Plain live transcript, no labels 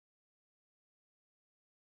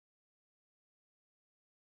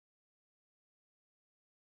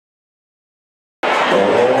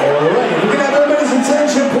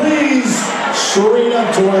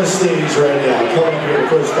on our stage right now. Coming up here,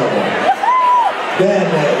 first couple. Ben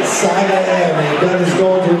at Saga M. Ben is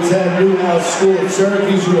going to attend Newhouse School at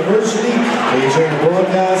Syracuse University. Majoring in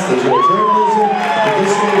broadcast, digital journalism,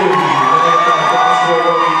 participated in the Marathon Basketball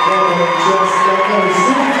World Cup,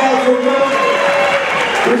 Super Catholic Cup.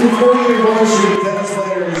 Here's a 40-year varsity tennis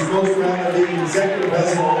player who's most proud of being executive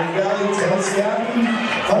president of the Valley Tennis Academy,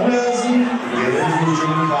 Fundraiser, and into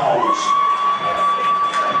junior college.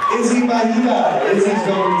 Izzy Mahida. Izzy's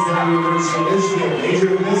going to the University of Michigan, major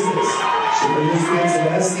in business. She participates in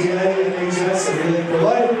SDA, NHS, and Relay for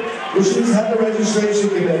Life, which she's had the registration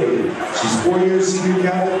committee. She's 4 years senior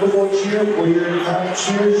captain football cheer, 4-year college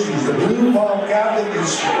cheer. She's the blue ball captain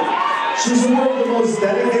this year. She's one of the most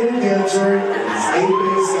dedicated dancer and is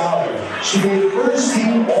eighth-grade scholar. She made first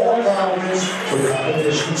team all-conference for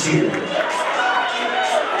competition cheer.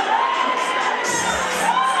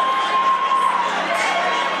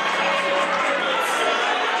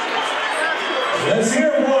 Let's hear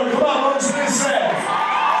it, boy. Come on, what's they say?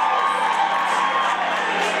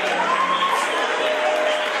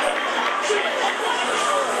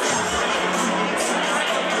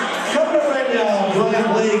 Coming up right now, Brian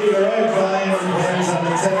Blake. All right, Brian plans on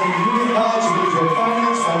attending Union College, major in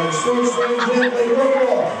finance, finance sports, and play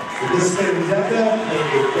football. Participated in DECA,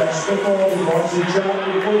 played fresh football, varsity job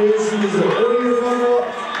for 4 years. He was a 4-year football.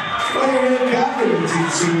 Playing in captain in team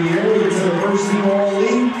senior year, we went to the first team all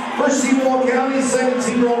league, first team all county, second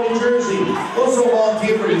team all New Jersey. Also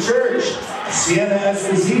volunteer for the church. Sienna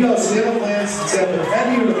Esposito. Sienna plans to attend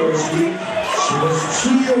Penn University. She was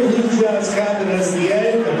 2-year Blue Jazz captain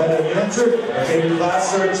SDA, competitive dancer. Her favorite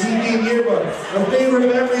class are TV and yearbook. Her favorite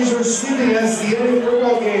memories are sweeping SDA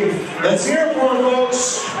football games. Let's hear it for her,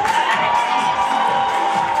 folks.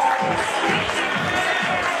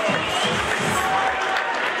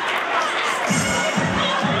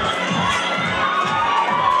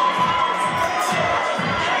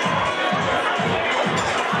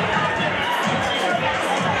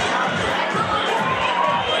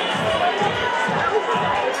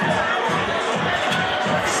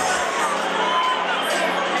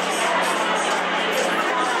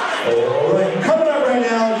 Alright, coming up right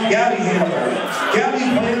now, Gabby Hammer. Gabby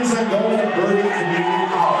plans on going to Bergen Community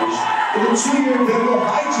College with a 2-year dental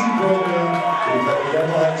hygiene program to become a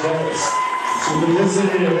dental hygienist. She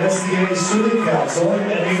participated in SDA Student Council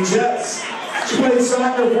and NHS. She played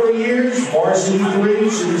soccer for years, varsity 3.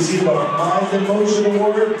 She received a Mind and Motion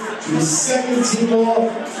Award. She was second team all.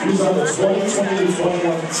 She was on the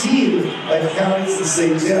 2020-21 team that counties the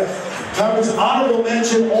state tip. Conference honorable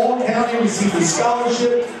mention, all county received a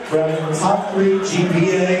scholarship for having the top 3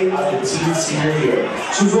 GPA on the team senior year.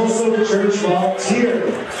 She was also a church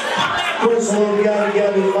volunteer. First along,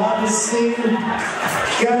 Gabby Modesty.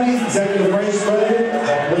 Gabby, executive vice president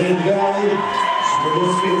of Wayne Valley. She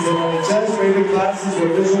participates in NHS, favorite classes were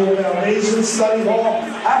visual foundation, study hall.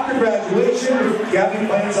 After graduation, Gabby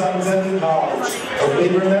plans on attending college. Her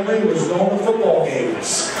favorite memory was going to football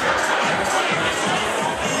games.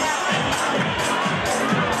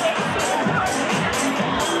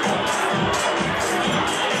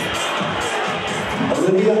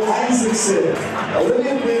 Olivia Isaacson.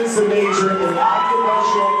 Olivia plans to major in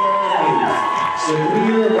occupational therapy. She's a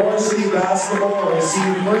 3-year varsity basketball and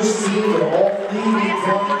received first team in all-league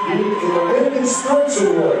county in the Women's Sports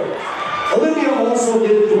Award. Olivia also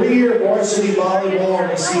did 3-year varsity volleyball and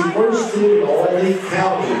received first team in all-league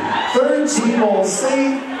county, 3rd team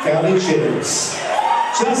all-state county champs.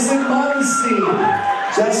 Justin Modesty.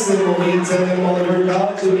 Justin will be attending Oliver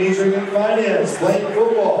College and majoring in finance, playing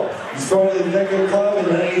football. He's part of the Decker Club in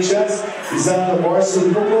NHS. He's on the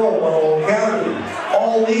varsity football at Monroe County.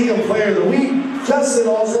 All-league and player of the week. Justin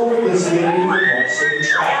also participated in the varsity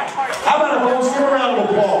track. How about it, folks? Give a round of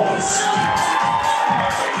applause.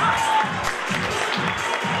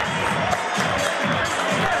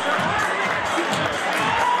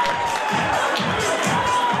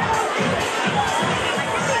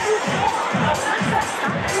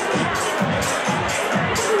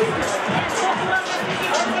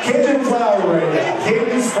 Right now. Kate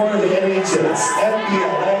is part of the NHS,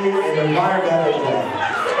 FBLA, and Environmental Club.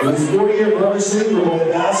 It was 4-year varsity for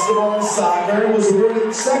both basketball and soccer. It was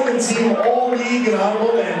awarded second team all-league and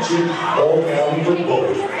honorable mention, all-county for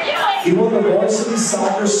both. He won the varsity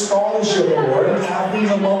soccer scholarship award and athlete of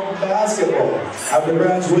the month in basketball. After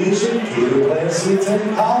graduation, Kate plans to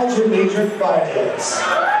attend college and major in finance.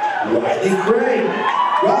 Riley Craig.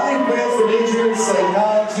 Riley plans to major in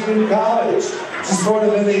psychology in college. She's part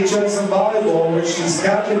of NHS and volleyball, where she's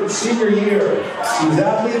captain in senior year. She's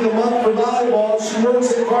athlete of the month for volleyball. She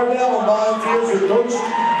works at Cardell and volunteers with coach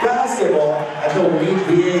basketball at the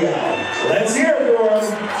WPAL. Let's hear it for her.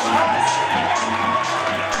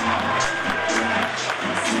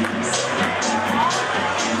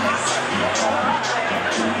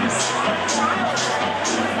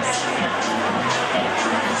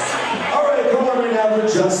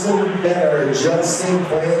 adjusting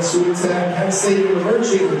plans to attend Penn State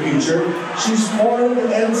University in the future, she's part of the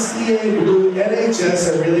NCAA Blue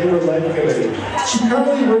NHS and Relay for Life Committee. She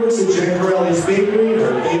currently works at Jen Corelli's Bakery, and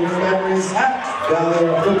her favorite memories down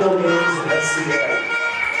there on football games in NCAA.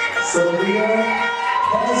 Sophia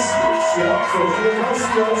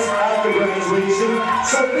Hustos, after graduation,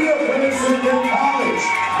 Sophia finished in college.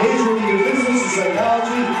 Majoring in business and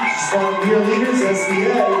psychology, she spawned peer leaders,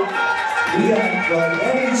 SBA. We got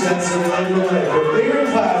NHS and Illinois. Her favorite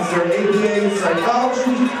class are ABA in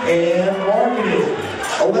psychology and marketing.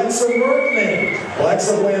 Alexa Workman.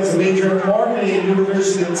 Alexa plans to major in marketing at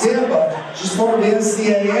University of Tampa. She's part of the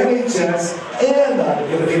SDA, NHS, and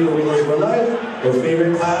on the paper Relay for Life. Her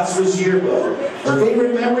favorite class was yearbook. Her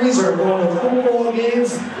favorite memories are going to football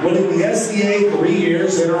games, winning the SDA 3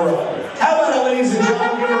 years in a row. How about it, ladies and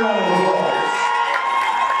gentlemen? Give her a round of applause.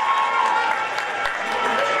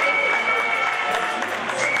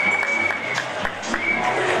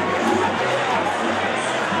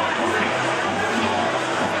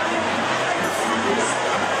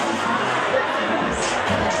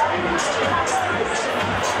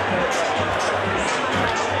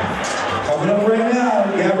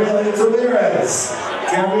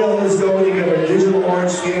 Gabrielle is going to get her digital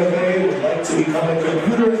arts BFA and would like to become a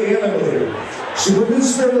computer animator. She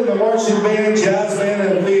produced film in the marching band, jazz band,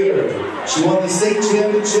 and theater. She won the state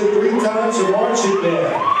championship 3 times for marching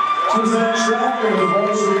band. She was on track for the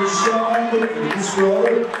varsity show with East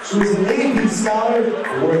Road. She was an AP scholar,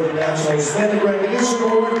 awarded the National Hispanic Recognition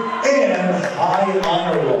Award, and High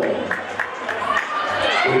Honor Roll.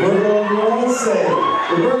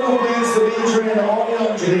 Roberto plans to major in audio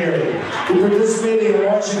engineering. He participated in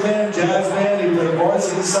marching band, jazz band, he played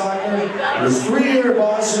varsity soccer. He was 3-year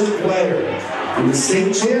varsity player. He was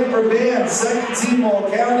state champ for band, 2nd team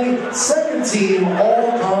All-County, 2nd team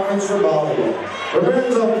All-Conference for volleyball.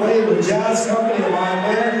 Roberto played with Jazz Company in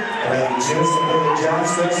Montclair and had the chance to play the Jazz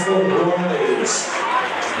Festival in New Orleans.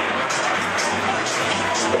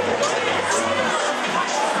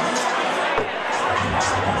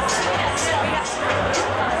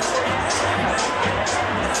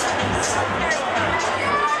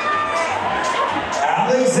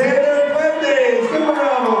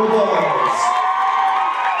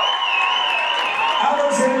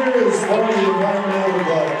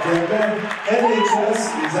 NHS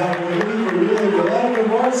is out waiting for really the life of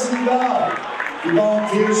varsity dog. He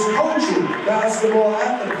volunteers coaching basketball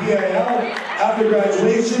at the PIL. After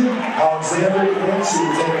graduation, Alexander plans to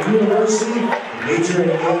attend university, major in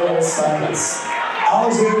animal science.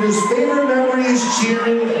 Alexander's favorite memory is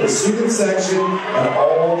cheering in the student section at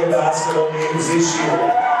all the basketball games this year.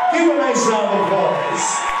 Give him a nice round of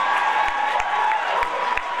applause.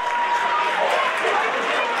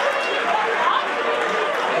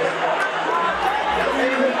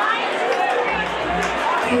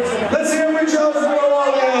 Let's hear for Joseph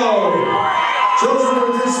Orlando. Joseph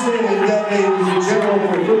participated in decades in general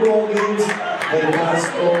for football games, played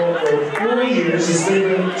basketball for 4 years. His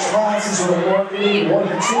favorite classes were marketing, 1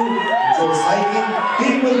 and 2. Enjoys hiking,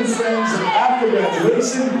 being with his friends, and after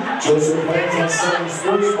graduation, Joseph plans on studying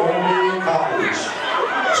sports marketing in college.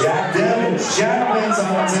 Jack Devins. Jack plans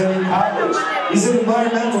on attending college. He's in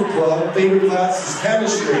environmental club. Favorite class is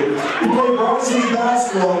chemistry. He played varsity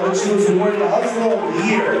basketball, which he was awarded the Hustle of the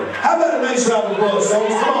Year. How about a nice round of applause,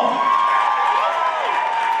 folks? Come on.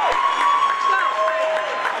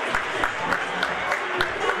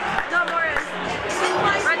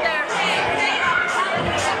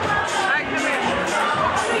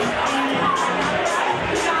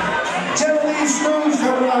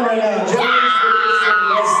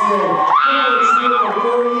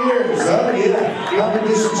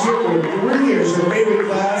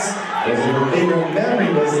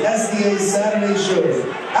 Saturday shows.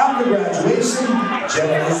 After graduation,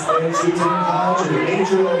 Jenna is planning to attend college and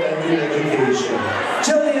major in elementary education.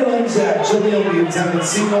 Jillian Lemzak. Jillian will be attending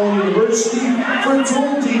Seton University for a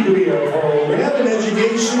dual degree program in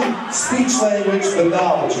education, speech language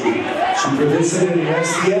pathology. She participated in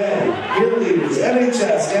SDA, peer leaders,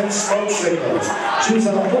 NHS, and smoke signals. She was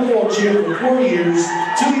on a football cheer for 4 years,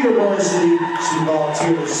 2-year varsity. She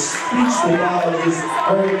volunteered as speech pathologist,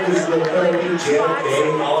 her physical therapy, Janet Bay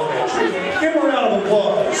Elementary. Give her a round of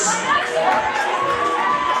applause.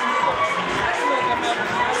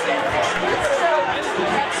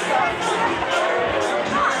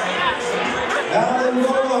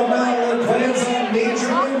 Madeline plans on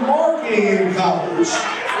majoring in marketing in college.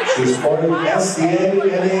 She's part of the SDA,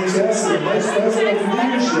 NHS, and Vice President of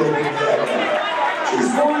Leadership in Canada. She's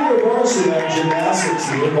part of the varsity on gymnastics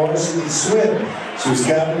team, varsity swim. She was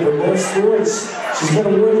captain for both sports. She's been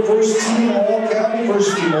awarded first team All-County,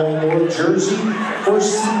 first team All-North Jersey,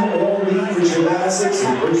 first team All-League for gymnastics,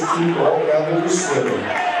 and first team All-County for swimming.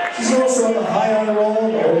 She's also on the high honor roll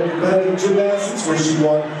in all competitive gymnastics, where she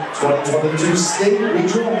won 2022 state,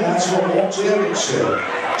 regional, and national all championship.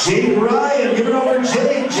 Jake Ryan, give it over to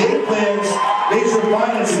Jake. Jake plans major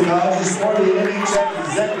finance in college as part of the NHF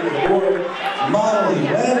Executive Board, modeling,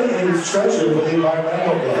 led, and is treasurer for the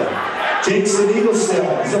Environmental Club. Jake's an Eagle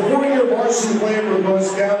Scout. He's a 4-year varsity player for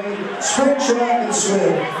North County, sprint track and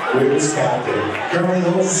swim, where he was captain.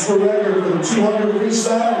 Currently holds the school record for the 200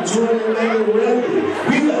 freestyle and 200 meter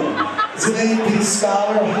relay. He's an AP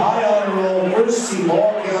scholar, high honor roll, first team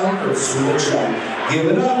All-County for swim track. Give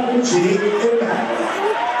it up for Jake and Matt.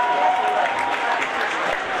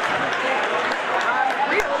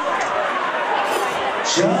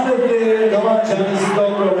 Jonathan, come on, Jonathan,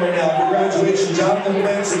 go right now. Congratulations, Jonathan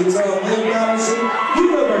Benson. He's on Lynn Madison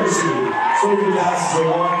University. So he passes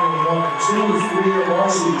along in 1, 2, 3-year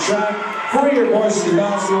varsity track, 4-year varsity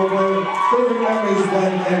basketball player, favorite memories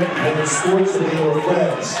playing and sports and being with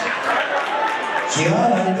friends.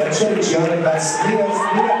 Gianna, that's right, Gianna Castellino.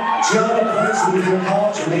 Gianna plays within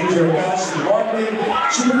college and major in fashion marketing.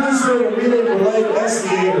 She participated in Relay for Life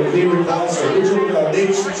SDA, her favorite class, her original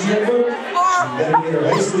foundations yearbook. She dedicated her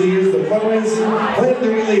high school years to fundraising, playing the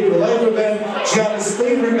Relay for Life event. Gianna's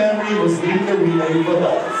favorite memory was leading the Relay for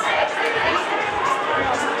Life.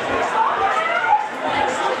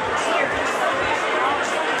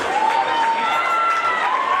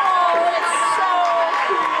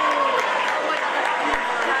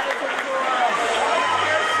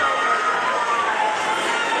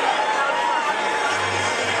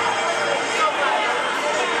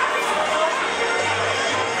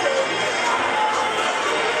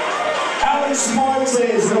 Alex Marte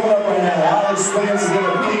is going up right now. Alex plans to get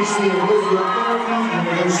a PhD in physical therapy at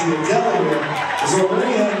the University of Delaware. He's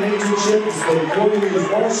already had an internship. He's played 4 years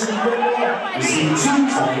varsity football. Received 2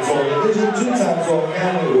 times All-Division, 2 times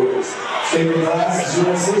All-County awards. His favorite class is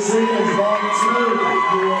U.S. History and is volunteering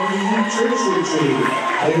for church retreat.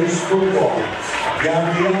 Players football.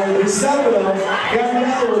 Gabriella Stefano.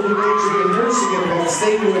 Gabriella will be majoring in nursing at Penn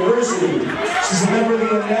State University. She's a member of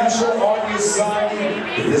the National Honor Society.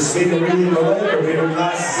 Participated in Reading the Life. Her favorite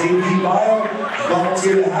class is AP Bio. She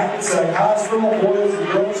volunteered at Hackensack Hospital, Boys and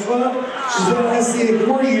Girls Club. She's been an SDA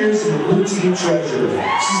 40 years and a blue team treasurer.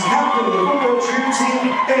 She's captain of the football cheer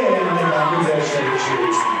team and the non-professional cheer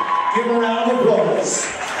team. Give her a round of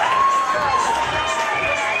applause.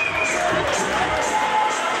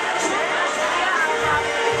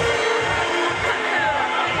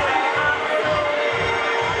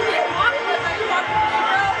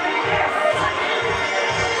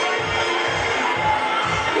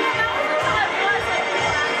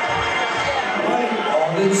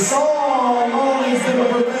 Song, always been a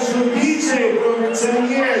professional DJ for over 10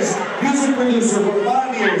 years, music producer for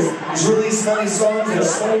 5 years. He's released many songs and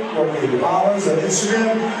spoke for the followers on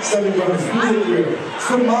Instagram, studied from his music career. He's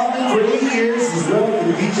been modeling for 8 years, he's well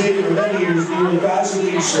been DJ for many years, doing fashion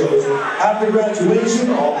week shows. After graduation,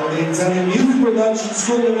 ultimately attending music production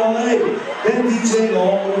school in LA, then DJing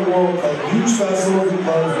all over the world, playing huge festivals and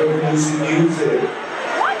clubs for producing music.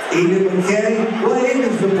 Aiden McKay. Well,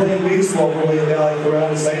 Aiden's been playing baseball for William Valley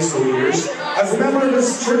throughout his high school years. As a member of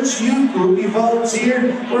his church youth group, he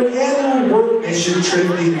volunteered for an annual work mission trip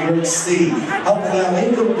to New York State, helping out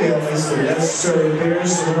income families with necessary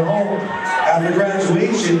repairs to their home. After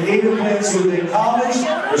graduation, Aiden plans to attend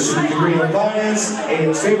college, pursue a degree in finance, and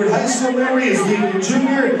his favorite high school memory is leaving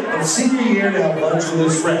junior and senior year to have lunch with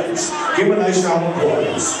his friends. Give him a nice round of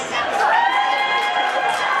applause.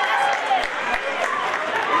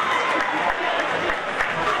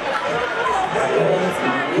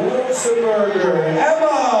 Burger.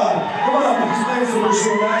 Emma! Come on, please thanks for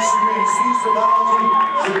pursue a master's degree in speech pathology.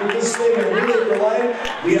 So with this thing and Relay for Life,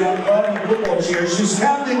 we have fun football cheer. She's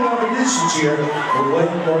captain competition cheer for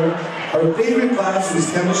Whiteboard. Her favorite class was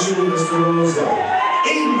chemistry with Mr. Roselle.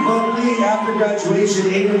 Aiden Buckley, after graduation,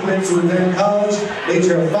 Aiden plans to attend college,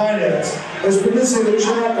 major in finance. Has participated in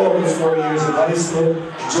track over his 4 years in high school,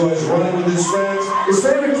 enjoys running with his friends. His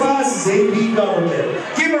favorite class is AP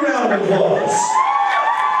Government. Give him a round of applause.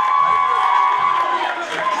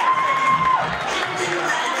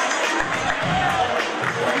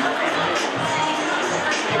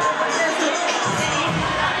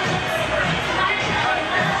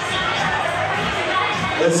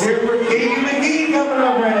 Let's hear it for Katie McGee coming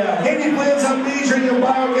up right now. Katie plans on majoring in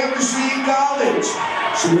biochemistry in college.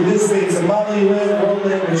 She participates in Motley World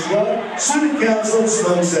Language Club, Student Council, and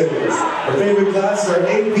Smoke Signals. Her favorite classes are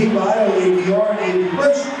AP Bio, APR, and AP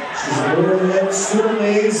Push. She's a Board and Student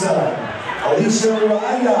Liaison. Alicia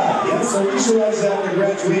Raya. Yes, Alicia Raya's after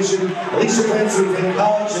graduation. Alicia plans to attend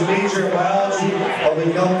college and major in biology,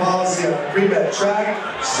 public health policy on pre-med track.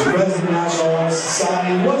 She's the president of the National Honor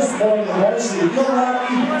Society, was part of the varsity field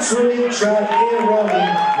hockey, swimming, track, and running,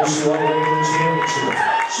 where she won a regular championship.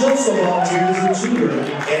 She also volunteers as a tutor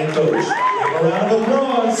and coach. Give a round of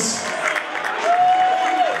applause.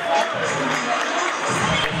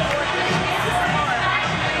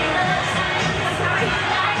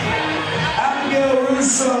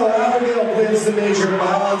 So Abigail plans to major in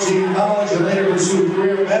biology in college and later pursue a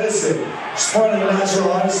career in medicine. She's part of the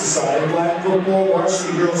National Honor Society, flag football,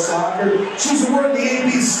 varsity girls soccer. She's awarded the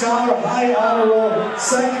AP Scholar, High Honor Roll,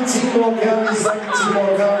 second team All-County, second team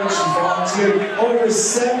All-County. She's volunteered over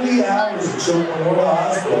 70 hours at Children's Memorial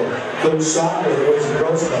Hospital, coach soccer, the Boys and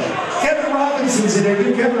Girls Club. Kevin Robinson's in there.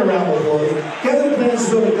 Give Kevin a round of applause. Kevin plans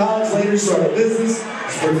to go to college later, start a business.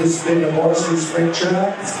 He's participating in the varsity spring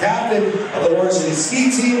track. He's captain of the varsity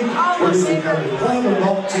ski team. Works in the county club and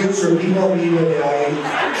volunteers for people in the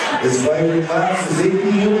IE. His favorite class is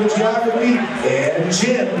AP Human Geography and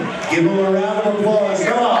Gym. Give him a round of applause.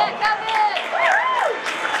 Come on.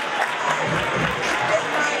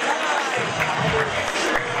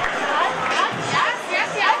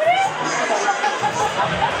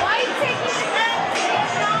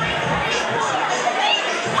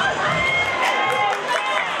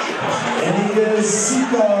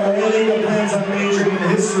 Annika plans on majoring in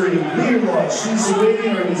history, leader law. She's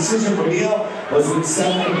awaiting her decision from Yale, was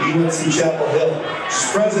accepted at UNC Chapel Hill.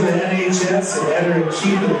 She's president of NHS and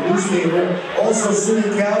editor-in-chief of the newspaper, also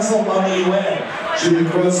student council, Mama UN. She did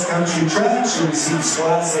cross-country track. She received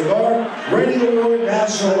Scholastic Art, Writing Award,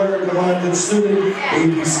 National Award of London Student,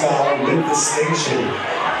 AP Scholar with distinction.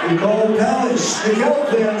 Nicole Pellish. Nicole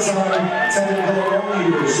plans on attending Villanova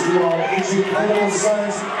University while majoring in political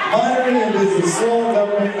science, minoring in business law,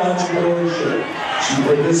 government, and entrepreneurship. She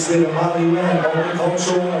participated in Molly UN,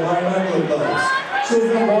 multicultural and environmental clubs. She has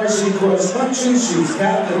been varsity cross country. She's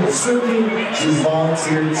captain of swimming. She's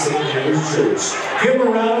volunteered at St. Mary's Church. Give her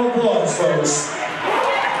a round of applause, folks.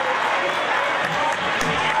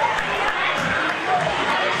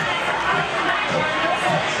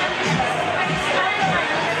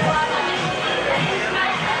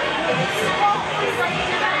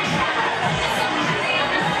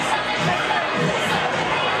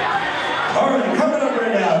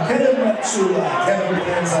 Kevin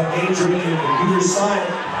plans on majoring in computer science,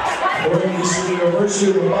 working at the University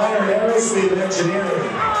with a minor in aerospace engineering.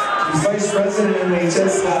 He's vice president of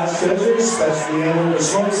NHS class treasurer, specially handling the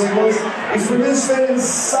smoke signals. He's participated in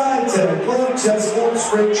side-tech, club, chess club,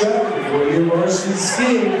 spring track, before university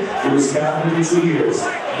skiing. He was captain for 2 years.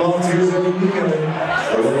 Volunteers every weekend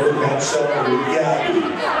at a local gun shelter with Gabby.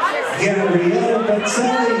 Gabrielle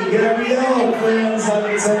plans on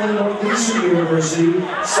attending Northeastern University,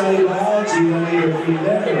 study biology, and later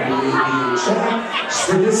pre-med track. She's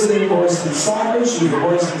participated in varsity soccer. She was a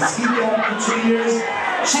varsity ski captain for 2 years.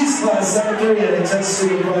 She's class secretary at a test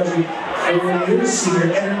student project for 4 years, senior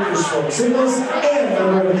editor for Smoke Signals, and a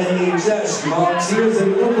member of NHS. She volunteers at a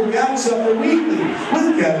local gun shelter weekly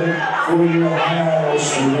with Kevin for your high-hour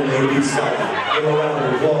student AP Scholar. Give a round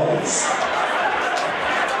of applause.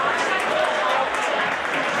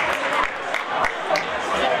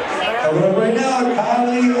 Right now,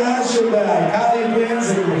 Kylie Ashenbach. Kylie plans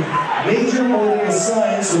a major political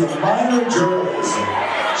science with a minor in journalism.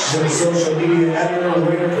 She's a social media editor and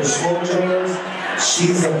writer for Smoke Journals.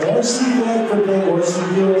 She's a varsity flag football,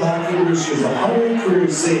 varsity field hockey, where she has 100 career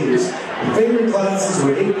saves. Her favorite classes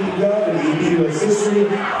were AP Gov and AP US History.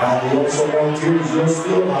 Kylie also volunteers as US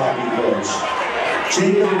field hockey coach.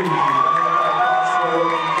 Jacob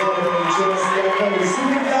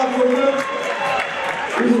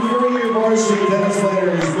He's a 4-year varsity tennis player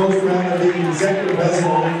and is most proud of being executive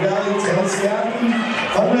president of the Valley Tennis Academy,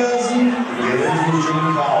 Fundraiser, and into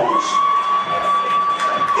junior college.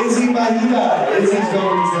 Izzy Mahida. Izzy's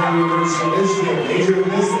going to the University of Michigan, major in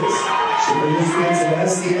business. She participates in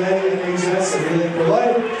SDA, NHS, and Relay for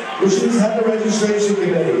Life, where she's had the registration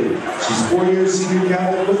committee. She's 4 years senior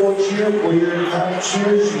captain football cheer, 4-year college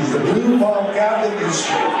cheer. She's the blue palm captain this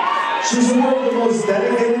year. She's awarded the most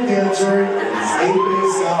dedicated dancer and is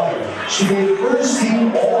A-based scholar. She made first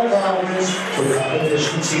team all-conference for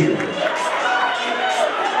competition cheer.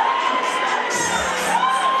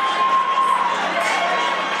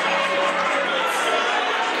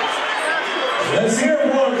 Let's hear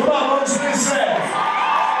it, one. Come on, what's they say?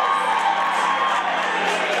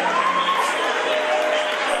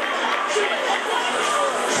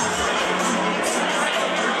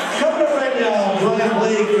 Coming up right now, Brian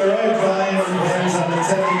Blake, all right, Brian plans on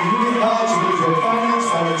attending Union College, major in finance,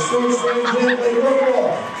 minor in sports, and play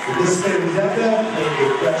football. Participated in DECA,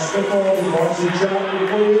 played fresh football, the varsity job for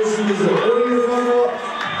 4 years. He was a 4-year football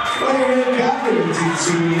player and captain in team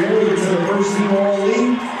senior year. He was in the first team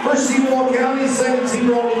All-League, first team All-County, second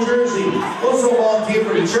team All-New Jersey. Also volunteered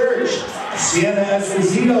for the church. Sienna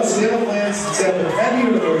Esposito, Sienna plans to attend Penn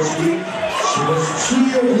University. She was a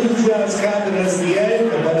 2-year Blue Jays captain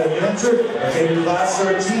SDA, competitive dancer. Her favorite class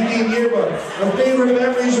are TV and yearbook. Her favorite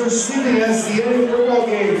memories are sweeping SDA football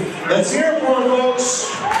games. Let's hear it for her,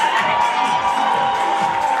 folks.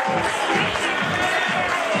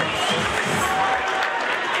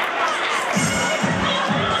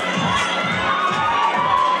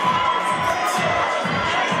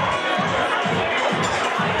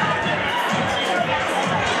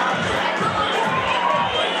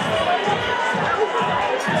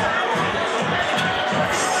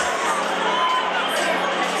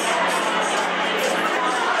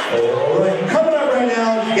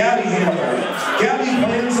 Gabby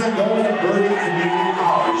plans on going to Burdick Community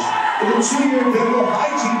College with a 2-year dental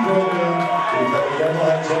hygiene program with dental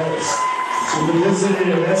hygienist. She visited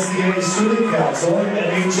an SDA student council and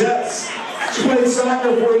NHS. She played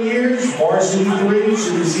soccer for years, varsity 3. She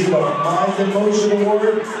received a Mind and Motion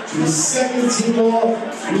Award. She was second team all.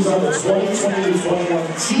 She was on the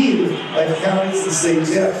 2020-21 team that counties the state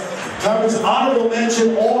tip. Conference honorable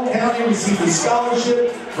mention, all county received a scholarship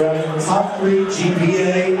for having the top 3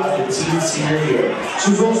 GPA on the team senior year. She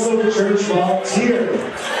was also a church volunteer.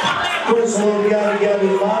 First, hello, Gabby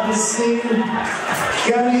Montestein.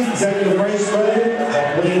 Gabby, executive vice president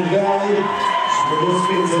at William Valley. She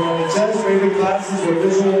participates in NHS. Favorite classes were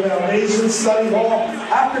Visual Foundation, Study Hall.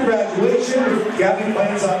 After graduation, Gabby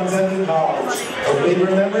plans on attending college. Her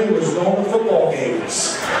favorite memory was going to football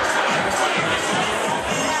games.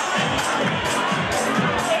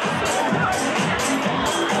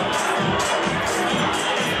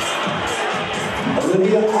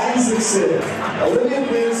 Olivia Isaacson. Olivia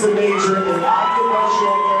plans to major in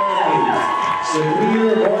occupational therapy. She's a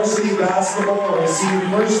 3-year varsity basketball and received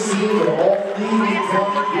first team in All-League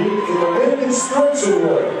County in the Women's Sports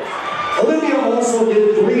Award. Olivia also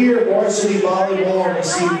did 3-year varsity volleyball and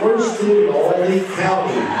received first team in All-League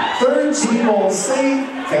County. 3rd team All-State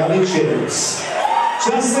County Champs.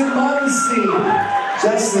 Justin Monstein.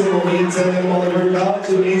 Justin will be attending Oliver College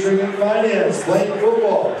and majoring in finance, playing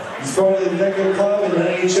football. He's part of the DECA Club in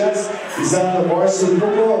NHS. He's on the varsity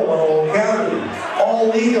football at All County.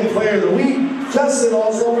 All-League and Player of the Week. Justin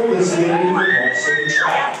also participated in the varsity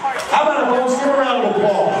track. How about a folks? Give a round of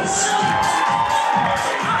applause.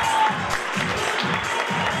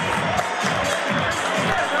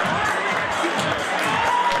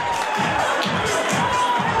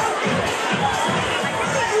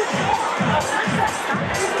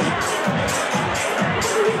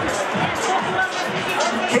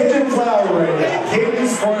 Right now.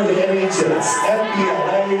 Katie's part of the NHS,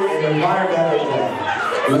 FBLA, and environmental plan.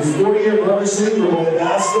 It was 4-year varsity for both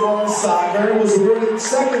basketball and soccer. It was awarded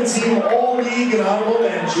second team All-League and honorable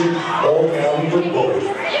mention, All-County for both.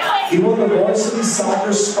 He won the Varsity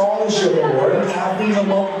Soccer Scholarship Award and Athlete of the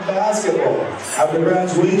Month in basketball. After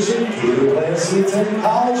graduation, Katie plans to attend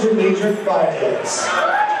college and major in finance.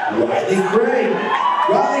 Riley Craig.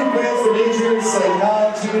 Riley plans to major in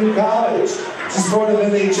psychology in college. She's part of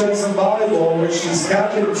NHS and volleyball, where she's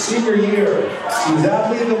captain in senior year. She was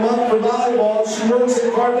Athlete of the Month for volleyball. She works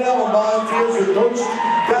at Cardinal and volunteers for coach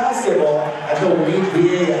basketball at the Wayne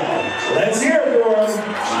PAL. Let's hear it for her.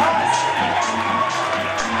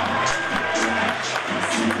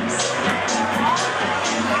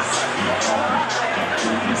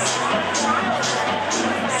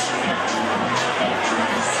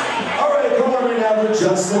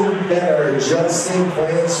 Justin Better. Justin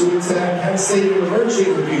plans to attend Penn State University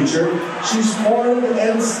in the future. She's part of the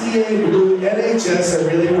NCAA Blue NHS and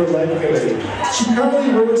Relay for Life Committee. She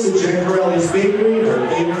currently works at Jen Corelli's Bakery. Her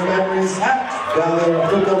favorite memories down there are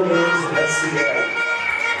football games and SCA.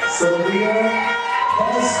 Sophia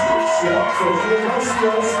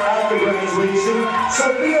Hustos after graduation.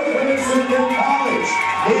 Sophia plans to attend college.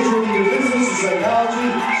 Majoring in business and psychology.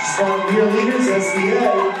 She's part of Peer Leaders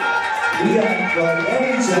SDA. We have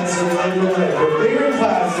NHS and Life. Her favorite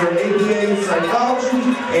class are ABA in Psychology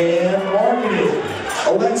and Marketing.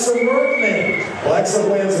 Alexa Workman. Alexa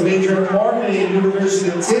plans to major in Marketing at University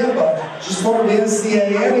of Tampa. She's part of the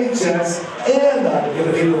SDA NHS and on the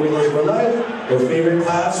Paper Relay for Life. Her favorite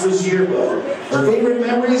class was yearbook. Her favorite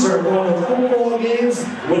memories are going to football games,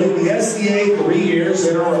 winning the SDA 3 years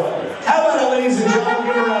in a row. How about it, ladies and gentlemen?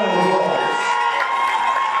 Give a round of applause.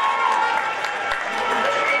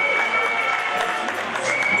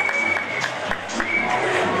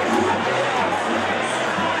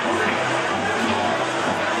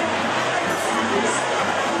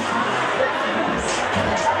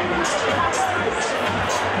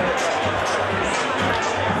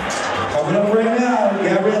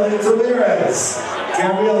 Ramirez.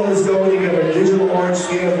 Gabrielle is going to get her digital arts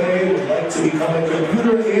BFA and would like to become a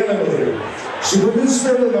computer animator. She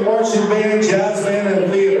participated in the marching band, jazz band,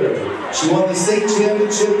 and theater. She won the state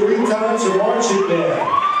championship 3 times for marching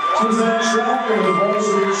band. She was on track and was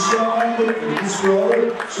varsity shot for East Road.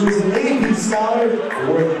 She was an AP scholar,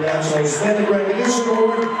 awarded the National Hispanic Recognition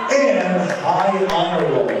Award, and High Honor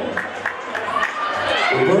Roll.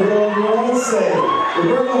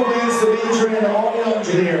 Roberto plans to major in audio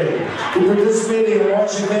engineering. He participated in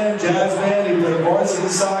marching band, jazz band, he played varsity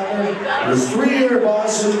soccer. He was 3-year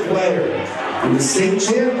varsity player. He was state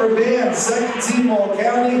champ for band, 2nd team All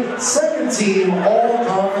County, 2nd team All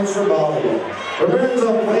Conference for volleyball.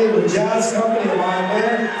 Roberto played with Jazz Company in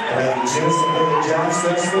Montclair and had the chance to play the Jazz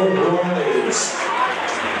Festival in New Orleans.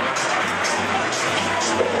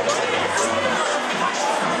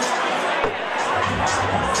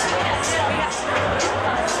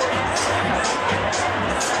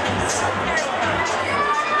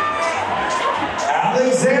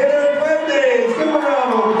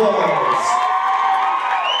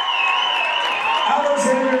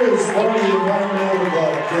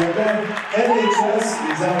 NHS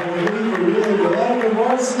is out waiting for really developing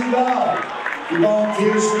varsity golf. He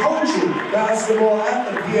volunteers coaching basketball at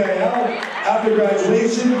the PAL. After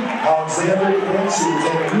graduation, Alexander plans to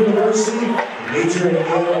attend university and major in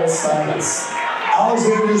animal science.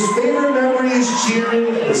 Alexander's favorite memory is cheering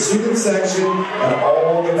in the student section at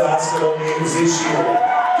all the basketball games this year.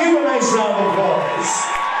 Give a nice round of applause.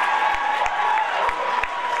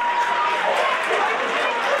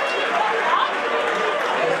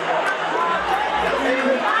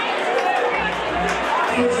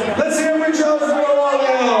 Let's hear it for Joseph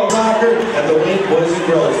Soccer at the Wayne Boys and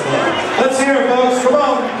Girls Club. Let's hear it, folks. Come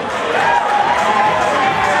on.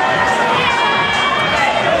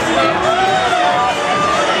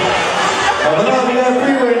 Coming up, we got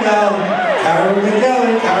 3 right now. Karen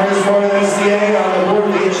McKellen. Karen's part of SDA on the board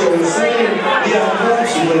of the HOSA. Club.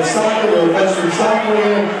 She played soccer with a freshman sophomore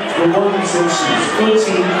year. She's been working since she was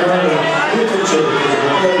 14, currently internship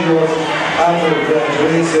with after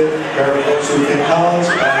graduation, Karen went to college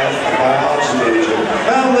as a biology major.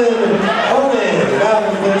 Madeline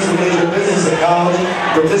plays a major in business at college,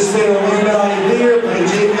 participated in the Valley Theater, played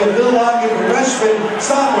JPL field hockey for freshman,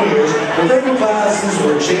 sophomore years. Her favorite classes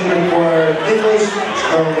were chamber choir, English. She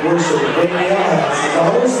currently works at the Radio House as a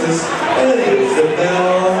hostess, and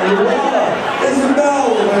Isabel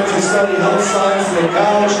went to study health science in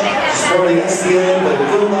college. She's part of the SDA, played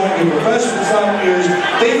field hockey for freshman, sophomore years.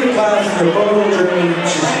 Favorite classes are photo journey.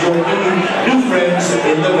 She's enjoyed meeting new friends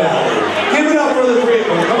in the valley. Give it up for the 3 of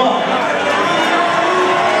them. Come on.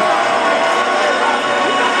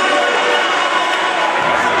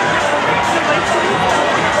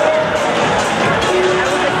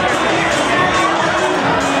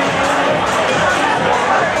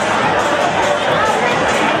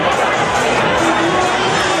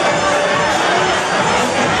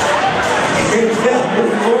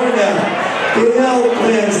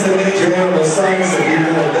 Plans to major animal science and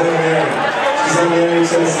become a veterinarian. She's on the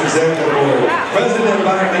NHS Executive Board, President of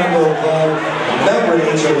Environmental Club, member of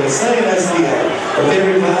HOSA and SDA. Her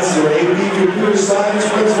favorite classes were AP Computer Science,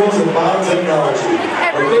 Principles, and Biotechnology.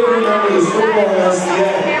 Her favorite member is football and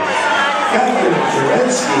SDA. Catherine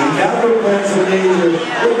plans to major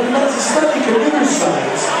plans to study computer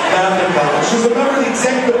science, math, and college. She's a member of the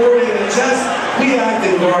Executive Board of the NHS. We act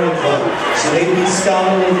in Garden Club. She's an AP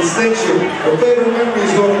scholar with distinction. Her favorite memory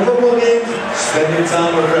is going to football games, spending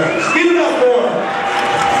time with friends. Give it up for her.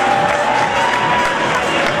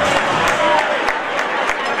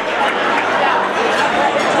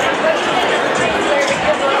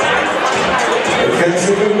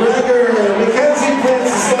 Mackenzie plans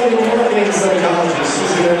to study marketing psychology.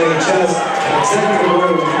 She's an NHS and Executive Board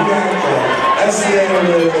of the SDA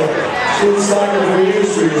and she was soccer for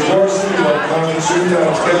years, 3 years varsity, like Congress,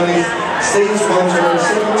 Shootouts County, state sponsor,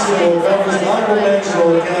 17 members, honorable mention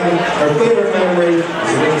of County. Her favorite memory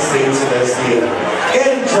is winning states and SDA.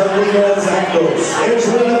 Angelina Zakos.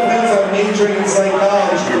 Angelina plans on majoring in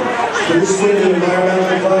psychology. She participated in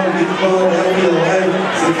environmental club, big club, healthy life.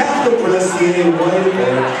 She's a captain for SDA and one.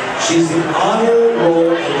 She's the honor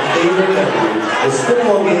roll and favorite memory is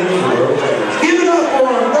football games for her friends. Give it up for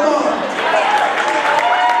her. Come on.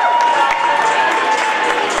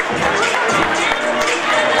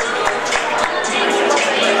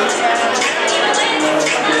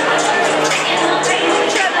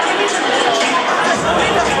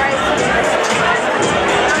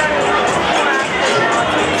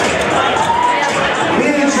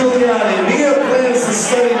 Mia plans to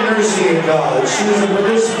study nursing in college. She was a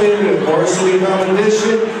participated in varsity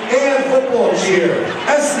competition and football cheer,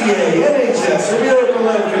 SDA, NHS, and Miracle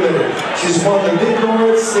Life Committee. She's won the Big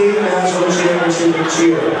North State National Championship in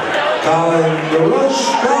cheer. Colin LaRoche,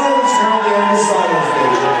 Colin is currently on the science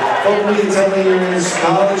major, hopefully attending his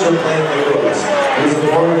college or playing lacrosse. He's a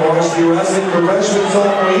former varsity wrestling for freshman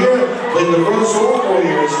sophomore year, played lacrosse all 4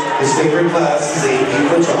 years. His favorite class is AP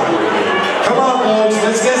photography. Come on, folks,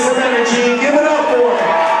 let's get some energy. Give it up for him.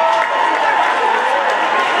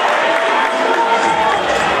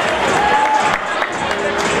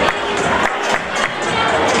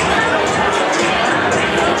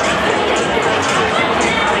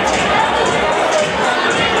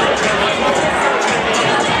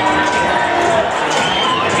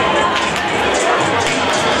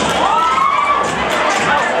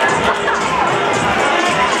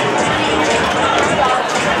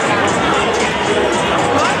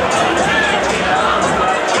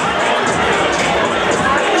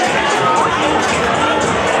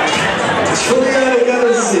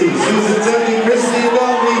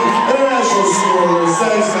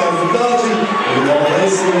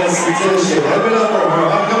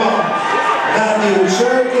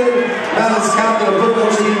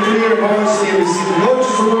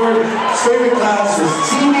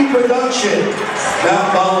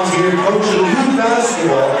 Matt volunteered coaching youth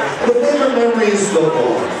basketball, and the favorite memory is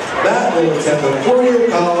football. Matt will attend a 4-year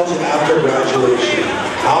college after graduation.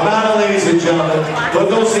 How about it, ladies and gentlemen? Put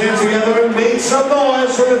those hands together and make some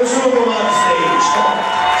noise for the two of them on stage. Come on.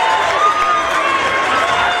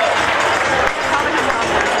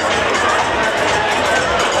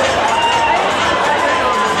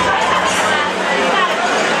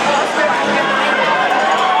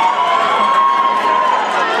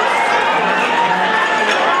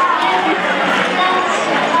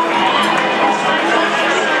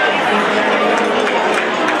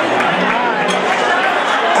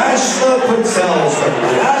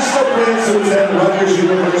 Ashla plans to attend Rutgers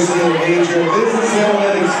University and major in business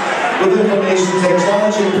analytics with information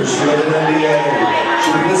technology and pursue an MBA. She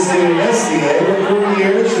participated in SDA for 4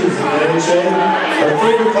 years. She was in NHA. Her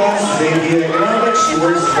favorite class is AP Economics. She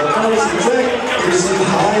works as a pharmacy tech and received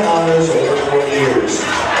high honors over 4 years.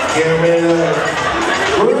 Cameron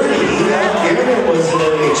was in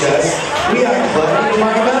NHS. React Club and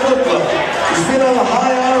Environmental Club. She's been on a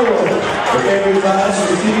high honor roll. Her favorite class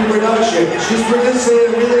is TV production. She's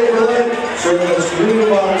participated in Relay for Life, serving as community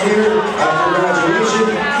volunteer. After graduation,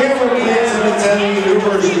 Cameron plans on attending the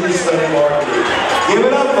university to study marketing. Give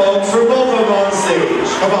it up, folks, for both of them on stage.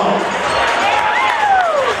 Come on.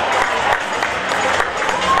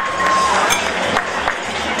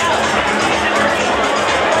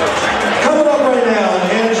 Coming up right now,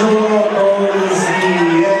 Angela is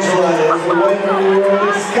the white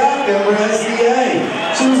Maroons captain for SDA.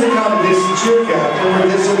 She was a competition cheer captain for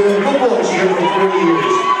participated in football cheer for 4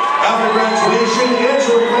 years. After graduation,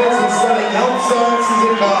 Angela plans on studying health sciences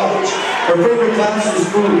in college. Her favorite class was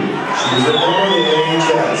food. She was a member of the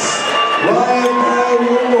NHS. Ryan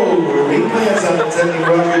he plans on attending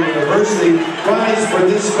Rutgers University. Ryan's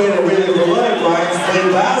participated in Relay for Life. Ryan's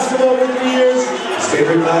played basketball for 3 years. His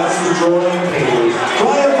favorite class is drawing and painting.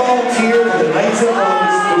 Ryan volunteered for the Knights of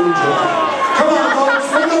Columbus food drive. Come on, folks,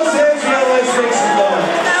 put those hands together. Let's make some noise.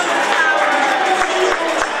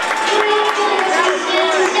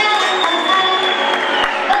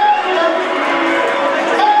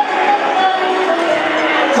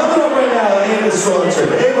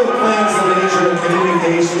 Ava plans to major in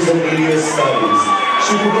communications and media studies.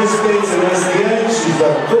 She participates in SDA. She's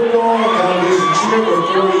done football, competition cheer for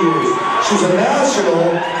 4 years. She's a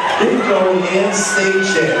national, big-going, and state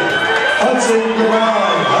champ. Hudson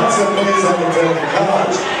Devine. Hudson plays on the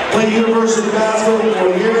college. Played university basketball for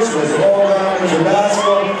 4 years. Was all-conference in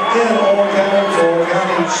basketball and all-conference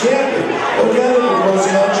all-county champion. Organic across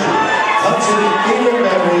country. Hudson's favorite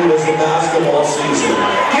memory was the basketball season.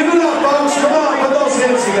 Give it up, folks. Come on, put those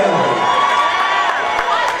hands together.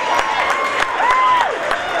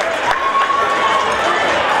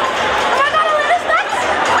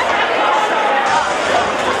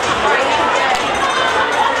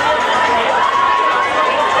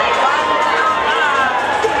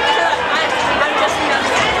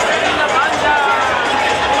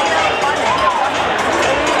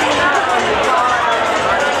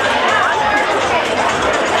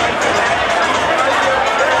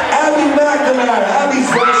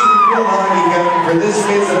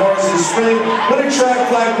 Winter track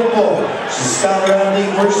flag football. She's Scott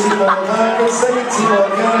Rounding, first team all conference, second team all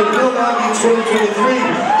county, Bill Hockey 2023.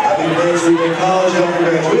 Having played to college after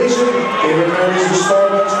graduation, favorite memories for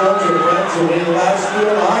Starbucks runs with friends who win the last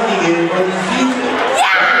year hockey game for the season.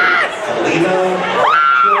 Yes! Alina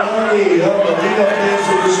Gabby of the Liga plans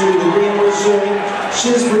to pursue the degree in pursuing. She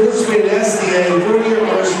has participated in SDA, 4-year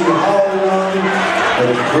varsity in Holland,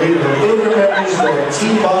 and created her favorite memories for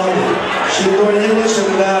team bonding. She learned English and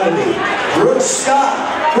anatomy. Brooke Scott,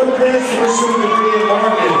 Brooke plans to pursue a degree in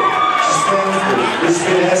marketing. She's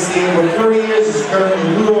participated in SDA for 30 years, is currently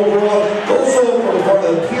blue overall, also for part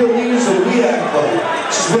of the Peel Leaders of WEAC Club.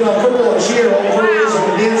 She's been on football and cheer all 4 years on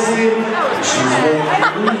the dance team. She's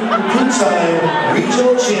won two-time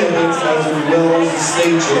regional champions as well as the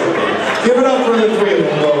state champion. Give it up for the three of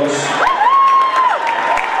them, folks.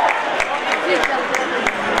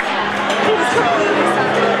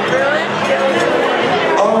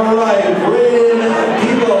 All right, Brandon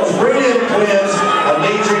plans on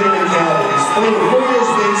majoring in accounting. He's played 4 years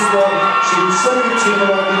baseball. She was 17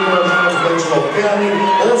 on the Metro County.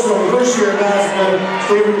 Also, first year basketball,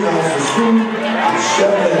 favorite class was food and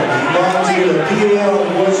chef. He volunteered at PAL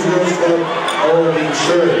and Boys and Girls Club, Old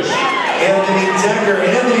Church. Anthony Decker.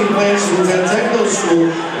 Anthony plans to attend technical school,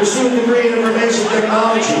 pursue a degree in information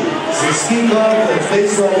technology. He's ski club, plays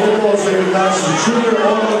baseball, football, favorite class is junior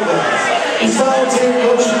auto class. He's volunteered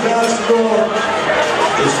coaching basketball.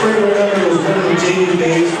 His favorite memory was winning the JV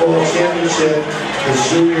baseball championship his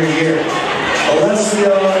junior year.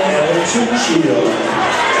 Alessio and Tuccio.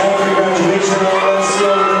 After graduation,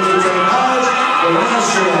 Alessio went to take college for an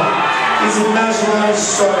astronaut. He's an astronaut,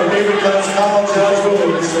 started favorite class college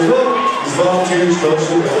algebra with Mr. Hook. He's volunteers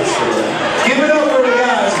coaching basketball. Give it up for the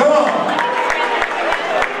guys, come on!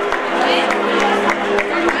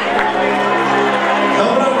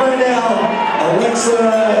 Coming up right now, Alexa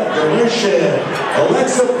Derishin.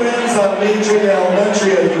 Alexa plans on majoring in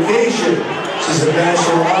elementary education. She's a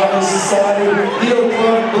National Honor Society, Leo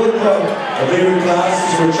Club, Blue Club. Her favorite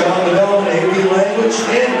classes were child development, AP language,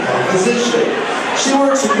 and composition. She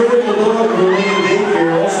works in critical dog grooming and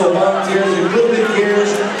daycare, also volunteers in equipment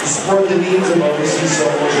cares to support the needs of overseas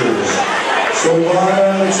soldiers.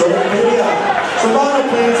 Savannah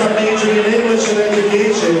plans on majoring in English and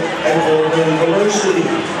education at Coleman University.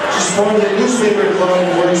 She's part of the newspaper club,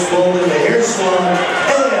 works both in the hair salon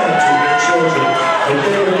and to her children. Her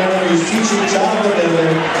favorite memory is teaching child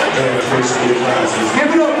development and first grade classes.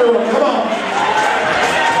 Give it up for her, come on!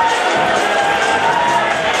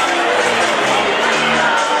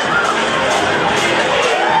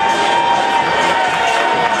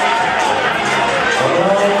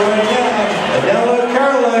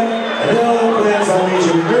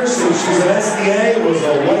 She's an SDA, was a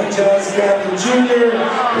White Jazz Captain Junior.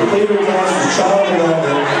 Her favorite class was child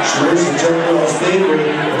development. She works in General House Bakery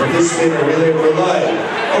and participated in Relay for Life.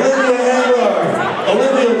 Olivia Handler.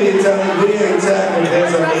 Olivia will be attending video tech and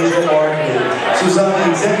plans on major marketing. She was on the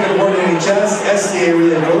executive board of NHS, SDA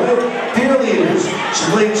Relay for Life, Peer Leaders. She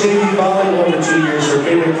played JV volleyball for 2 years. Her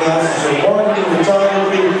favorite classes are marketing,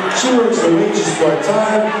 photography. She works for wages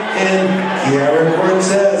part-time. And Kiara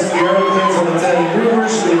Cortez. Kiara plans on attending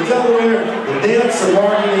University of Delaware, the dance and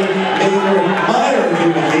marketing major, minor in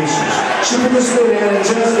communications. She participated in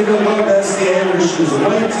NHS to go above SDA, where she was a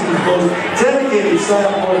white team most dedicated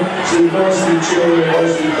sophomore to the varsity cheerleader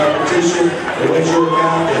varsity competition and went to her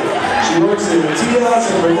captain. She works in the TIAS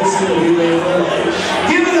and participated in Relay for Life.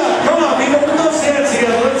 Give it up! Come on, people, put those hands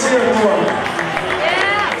together. Let's hear it for them.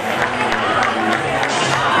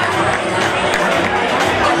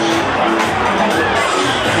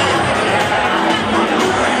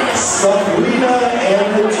 Sabrina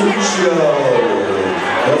and Tuccio.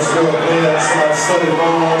 Let's go plans on study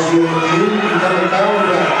biology and you become a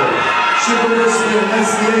chiropractor. She participated in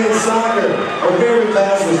SDA and soccer. Her favorite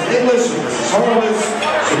class was English with Mrs. Horowitz.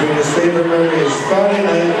 Sabrina's favorite memory is Friday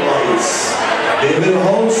Night Lights. David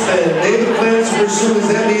Holstead. David plans to pursue his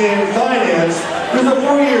MBA in finance. He's a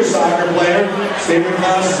 4-year soccer player. His favorite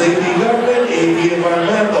class is AP Government, AP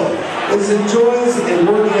Environmental. His enjoys in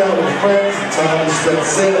working out with friends and time he spent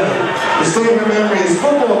sailing. His favorite memory is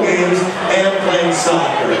football games and playing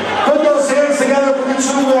soccer. Put those hands together for the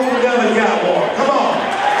two walking down the catwalk. Come on.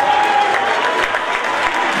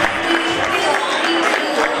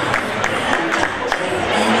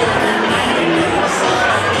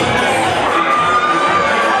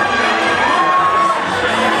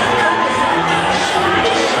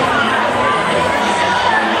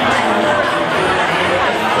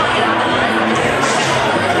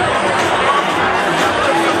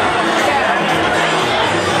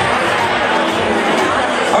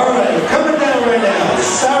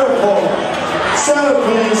 Sarah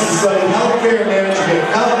plans to study healthcare management at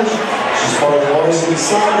college. She's part of the varsity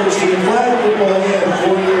soccer team, flag football, and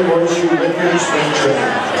 4-year varsity winter spring training.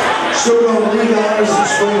 She'll go league honors in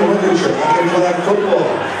spring and winter track and flag football.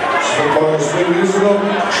 She She's been part of the spring musical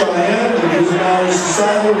Cheyenne, the Music Knowledge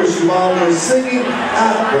Society, where she volunteers singing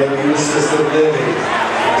at Grandview Assisted Living.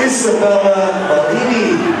 Isabella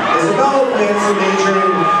Bellini. Isabella plans to major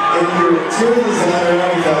in interior design and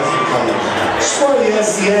advertising college. She's part of the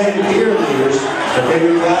SCA and peer leaders. Her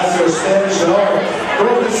favorite classes are Spanish and art.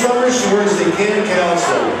 Over the summer, she works as a camp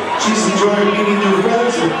counselor. She's enjoying meeting new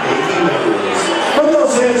friends and making memories. Put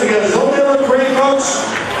those hands together. Don't they look great, folks?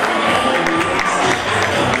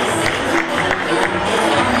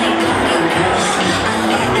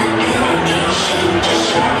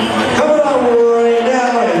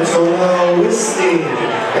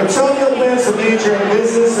 Antonio plans to major in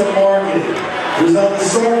business and marketing. He was on the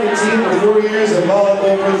soccer team for 4 years and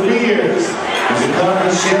volleyball for 3 years. He's a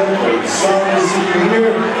conference champion for his sophomore senior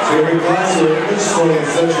year. His favorite class were English, 20th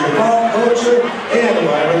century pop culture, and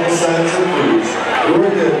environmental science and foods. He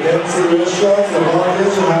worked at fancy restaurants and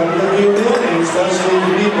volunteers who happen to be really especially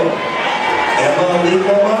to people. Emma Lee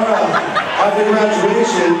Camara. After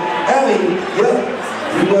graduation, Emmy,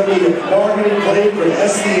 you won the marketing play for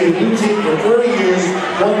SD and U team for 30 years,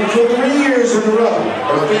 won for 3 years in a row.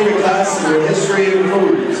 Her favorite classes were history and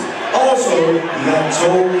foods. Also, you got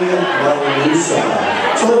Tolia Malusa.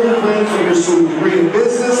 Tolia plans to pursue a degree in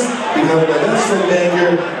business, become an investment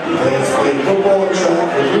banker. He plans to play football and track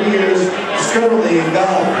for 3 years. He's currently in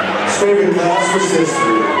Ghana. His favorite class was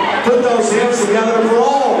history. Put those hands together for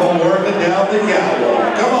all of them working down the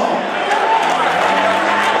catwalk. Come on.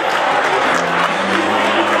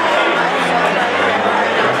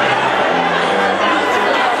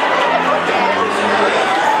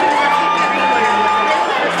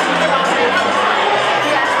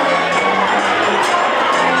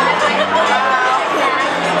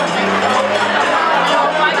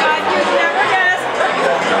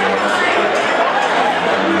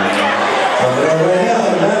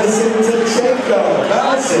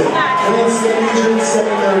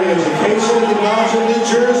 Secondary education at the College of New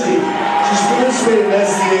Jersey. She's participated in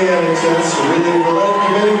SDA NHS, Reading for Life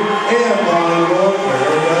Committee, and volleyball for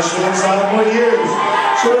her freshman and sophomore years.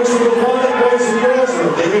 She works with the Quantum Boys and Girls in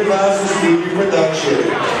her favorite class is TV production.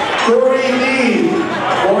 Corey Lee.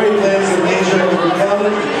 Corey plans to major in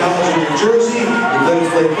accounting at the College of New Jersey. He plans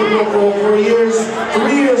to play football for 4 years.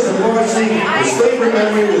 3 years of varsity. His favorite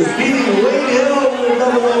memory was beating Lane Hill in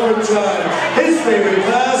double overtime. His favorite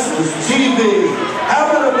class was TV. How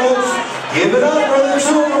about it, folks? Give it up for the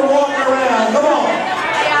two of them walking around. Come on.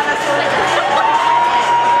 Yeah, that's what it is.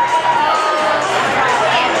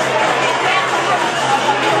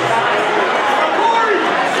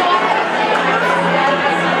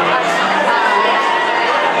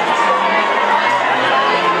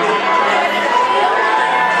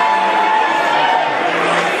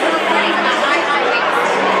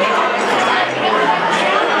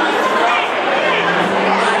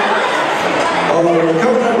 We're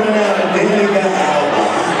coming up right now, Danica Alba.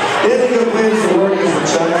 Danica plans to work as a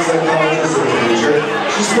child psychologist and teacher.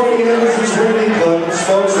 She's working at Mrs. Reading Club in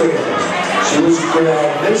Spokane. She was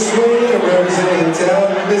crowned Miss Wayne and representing the town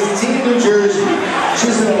of Miss T, New Jersey.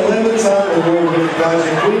 She's an 11-time award-winning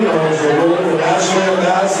pageant queen and holds the role of national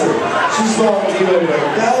ambassador. She's volunteered over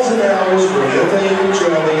 1,000 hours for the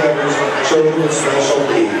traveling efforts children with special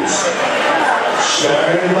needs.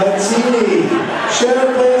 Sharon Martini.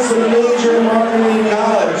 Sharon plans to major in marketing in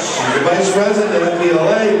college. She's the vice president at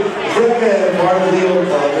FBLA, and part of the old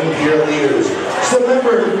club and peer leaders. She's a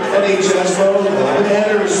member at NHS Club and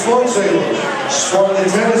editor of Sports English. She's part of the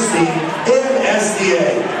tennis team and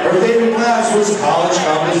SDA. Her favorite class was college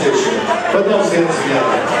composition. Put those hands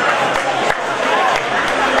together.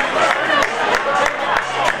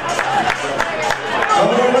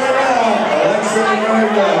 Coming right now, Alexa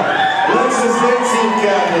Marta. Alexa's next team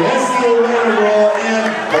captain, SDA winner raw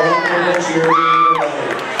and volunteer cheerleading.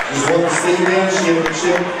 She's won the state dance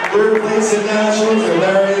championship, 3rd place in nationals, and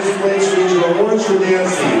various place regional awards for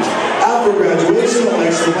dance teams. After graduation,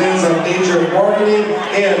 Alexa plans on major in marketing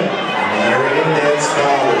and Marion Dance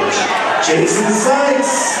College. Jason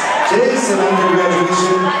Sykes. Jason, after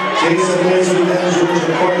graduation, Jason plans to attend Georgia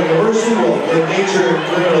Park University, will major in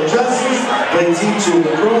criminal justice, play teach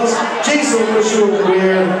lacrosse. Jason will pursue a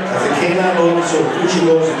career as a K-9 officer with future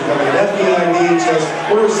goals of becoming an FBI, DHS,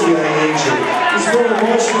 or CIA agent. He's from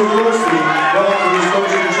Washington University, while he's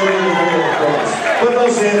coaching children in criminal lacrosse. Put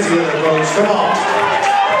those hands together, folks. Come on.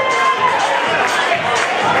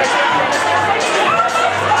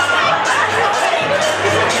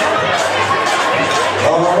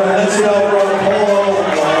 Let's go from Paul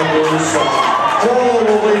Lagusa. Paul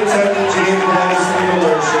will be attending James Madison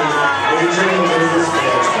University, majoring in business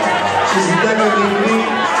management. She's a decade unique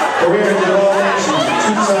career development. She's a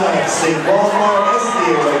 2-time state Walmart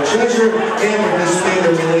SDA treasurer and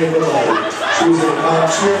participated in the relay for life. She was a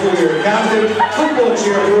cheer 4-year captain, football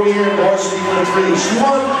cheer 4-year, and varsity for 3. She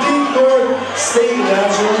won Big North State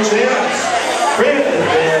National Champs. Brandon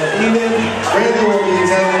will be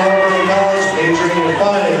attending Auburn College, majoring in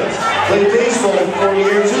finance. Played baseball for 4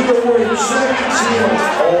 years, who awarded second team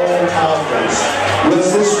all conference.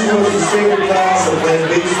 U.S. history was his favorite class and played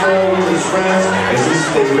baseball with his friends as his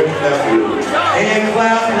favorite nephew. Hand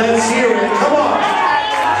clap, let's hear it. Come on.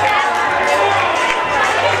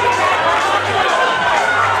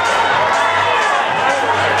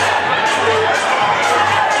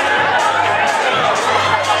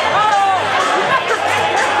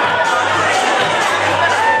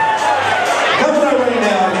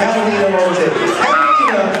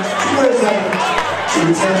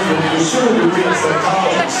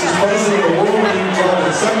 She's president of the World League Club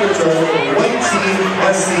and secretary of the White Team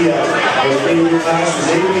SCF. Her favorite class was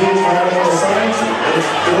AP Environmental Science and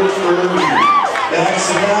third read. Max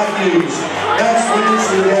Matthews. Max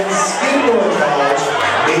Matthews at Skidmore College,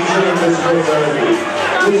 major in physical therapy.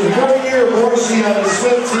 With his 4-year varsity on the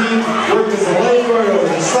swim team, worked as a lifeguard over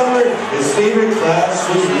the summer. His favorite class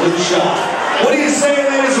was woodshop. What do you say,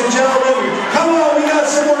 ladies and gentlemen? Come on, we got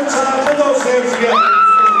some more time. Put those hands together.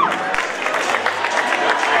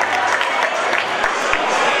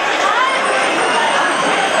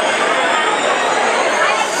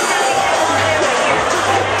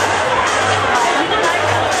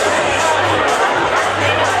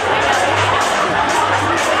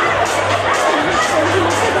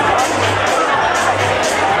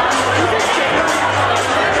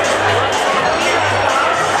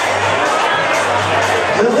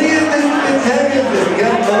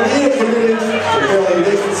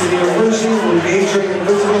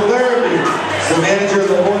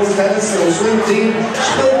 Swim team.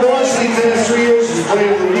 She played varsity tennis 3 years. She's played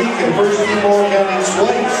of the week and first team all county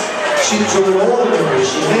twice. She joined all the members.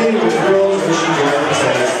 She made with the girls when she joined the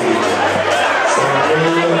tennis team. So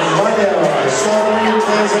right now, her son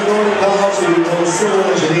plans on going to college to become a civil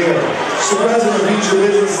engineer. She's the president of Future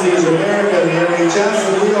Business Leagues of America and the NHS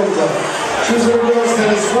and Wheel Club. She was in girls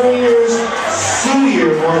tennis 4 years.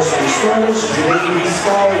 2-year varsity starter. She's an AV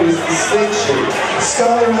scholar with distinction.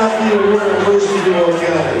 Scholar Athlete Award at First Team all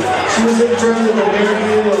county. She was interned at the American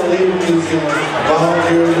Labor Museum,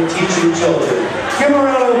 volunteering and teaching children. Give her a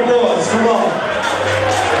round of applause, come on.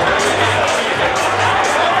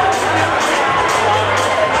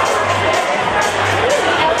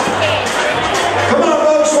 Come on,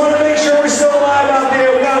 folks, want to make sure we're still alive out there.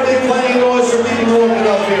 We got a big plenty of noise for people walking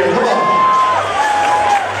up here. Come on.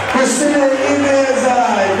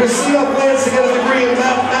 Christina plans to get a degree in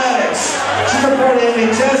mathematics. She's a part of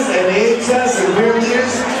NHS and the AHS and peer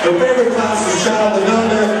leaders. Her favorite class is child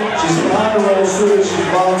development. She's an honor roll student. She's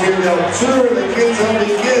volunteered to help tutor the Kids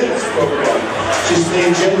Helping Kids program. She's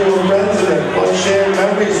made genuine friends and had fun sharing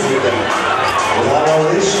memories with them. A lot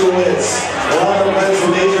of issues. A lot of friends who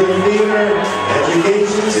major in theater,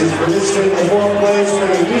 education. She's participated in the foreign plays,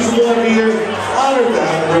 winning musical every year. Honored to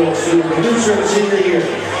have a roll student producer in the senior year.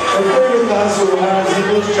 Her favorite class of Ohio's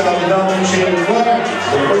English Child Development Chamber Club.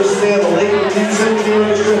 The first day of the Lakewood Youth Symphony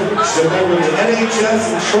Orchestra. She's a member of the NHS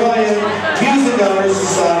and Triad Music Honor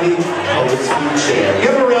Society Public School Chair.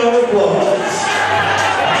 Give her a round of applause.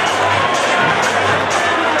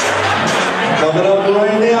 Coming up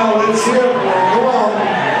right now, let's hear it. Come on.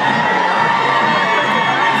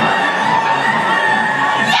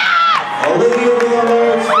 Olivia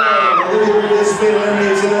Villalobos. Olivia participated in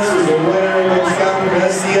NHS, was a winner and most captain for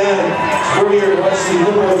SDN. 4-year varsity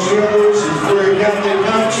football cheerleader. She's 4-year captain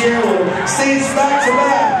comp cheer. States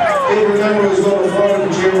back-to-back. Favorite member was going to Florida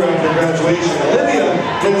for cheer after graduation. Olivia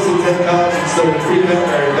didn't attend college and studied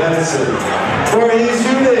pre-veterinary medicine. Jorge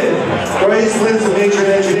Zudin. Jorge lives a major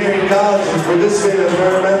in engineering college and participated in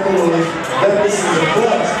environmental medicine and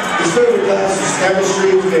clubs. His favorite class was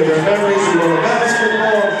chemistry. Favorite memories were going to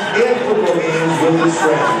basketball and football games with his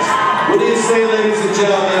friends. What do you say, ladies and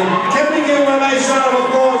gentlemen? Can we give him a nice round of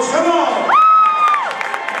applause? Come on!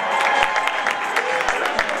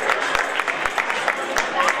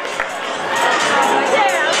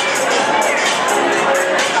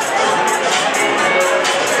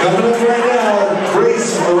 Coming up right now,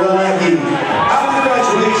 Grace Araki. After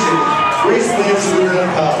graduation, Grace plans to attend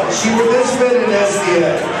college. She participated in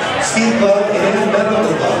SDN, ski club, and medical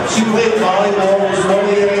club. She played volleyball, was one of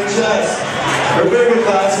the NHS. Her favorite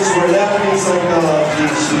classes were anatomy and psychology.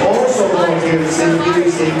 She also volunteered at St.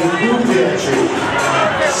 Peter's taking food pantry.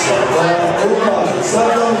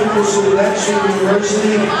 Southern University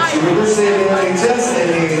University. She participated in NHS and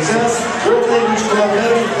AHS, World Language Club,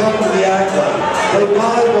 Medical Club, and the ACT Club. played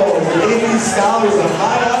volleyball as an AP Scholars of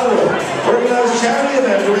High Honor, organized charity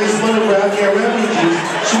event to raise money for Afghan refugees.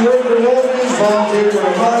 She worked for Walgreens, volunteered for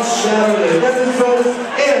a month, shadowed an attendance bonus,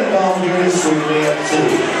 and volunteered at Sweden AFT.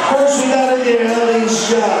 Of course, we got in there Ellie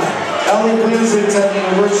Shaw. Ellie plans to attend the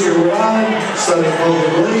University of Rhode Island, studying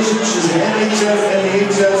public relations. She's an NHS,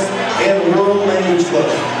 NEHS, and World Language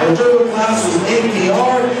Club. Her third class was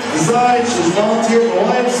APR. Besides, she's volunteered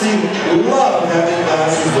for YMC. Love having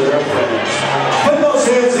classes with her friends. Put those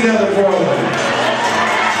hands together for them.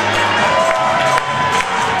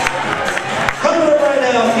 Coming up right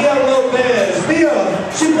now, Mia Lopez. Mia,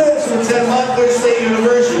 she plans to attend Montclair State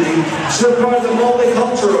University. She's a part of the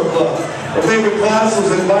Multicultural Club. Her favorite class was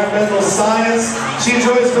environmental science. She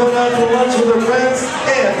enjoys going out to lunch with her friends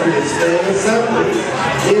and participating in assembly.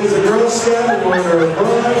 She is a Girl Scout and won her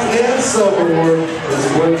bronze and silver award as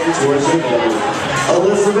working towards her goal.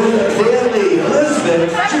 Elizabeth Daly.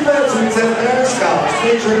 Elizabeth, she plans to attend Paris College,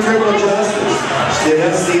 major in criminal justice. She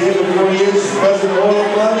did SCA for 4 years. She's president of Royal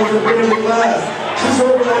Club with her favorite class. She's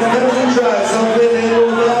organized Medicine Drive, Southland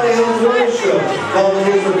Annual Valley Hills Road Show.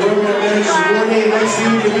 Volunteers for program managers to coordinate next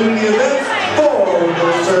year community events for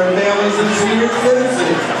military families and senior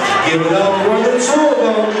citizens. Give it up for the two of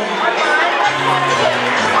them.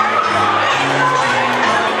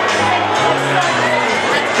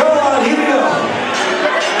 Come on, here we go.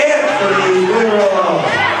 Anthony Guerrero.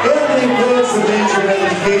 Anthony plans to major in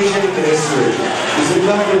education and history. He's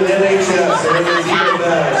inducted in NHS and has a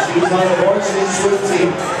badge. He was on a varsity swim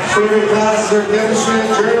team. Favorite classes are chemistry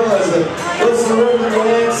and journalism. What's the room for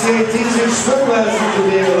YMCA teaching swim lessons to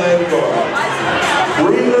be a lifeguard?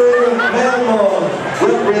 Reader Mamon.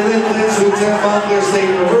 Represented plans to attend Montclair State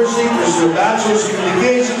University, pursue a bachelor's in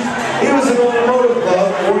communications. He was an automotive club,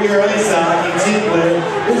 4-year ice hockey team player.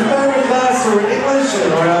 His favorite classes were English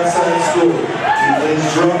and or outside school. He plays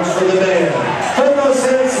drums for the band. Put those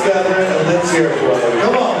hands together and let's hear it for him.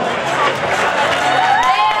 Come on.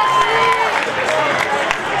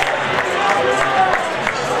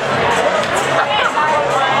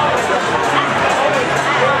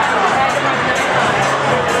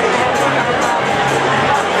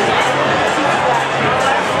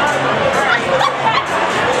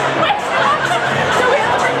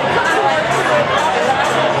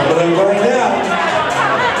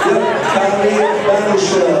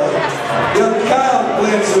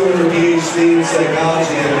 In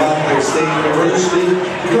psychology at Montclair State University,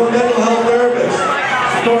 become mental health therapist.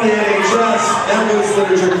 Going to NHS, Ambulance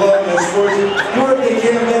Literature Club, and sports. Working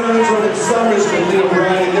camp veterans over the summers, complete a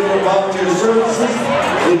variety of different volunteer services,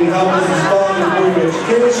 including helping respond to improving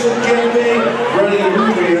education campaign, running a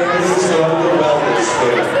movie emphasis on the wellness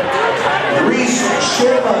fair. Reese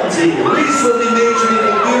Shermonty. Reese will be majoring in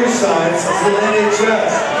computer science at the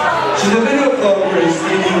NHS. She's a video club for his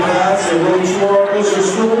evening class and wrote 2 articles for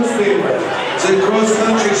school newspaper. She's in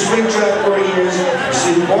cross-country spring track for years.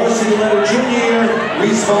 She's varsity letter junior year.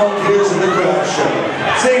 Reese volunteers in the craft show.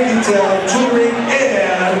 Safety tail, tutoring,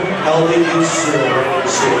 and healthy youth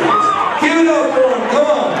series. Give it up for him, come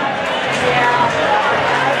on!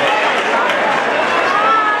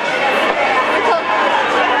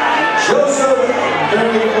 Joseph,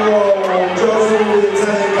 very cool. Joseph will be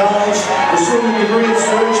attending college, pursuing a degree in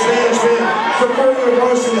sports management, supporting a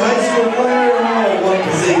varsity high school player, and one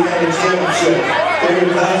Pacific County Championship.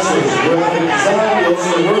 Favorite classes, graphic design, he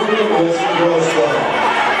also working with Boys and Girls Club.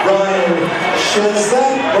 Brian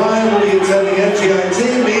Shestak. Brian will be attending NGIT,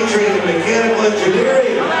 majoring in mechanical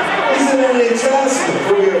engineering. He's an NHS and a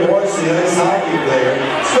 4-year varsity ice hockey player.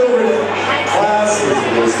 His favorite classes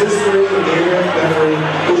was history, American memory,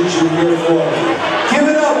 which is junior 4. Give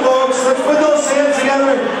it up, folks. Let's put those hands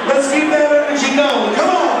together. Let's keep that energy going. Come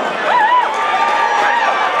on.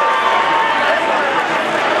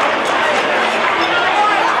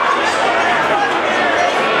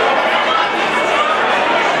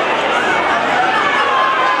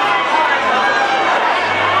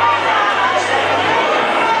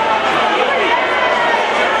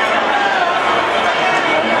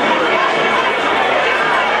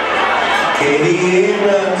 Katie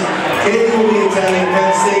Abrams. Katie will be attending Penn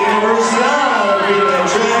State University on a relay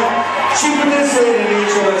track. She participated in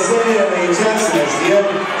HOSA and HS and SDM.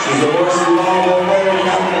 She's a varsity volleyball player and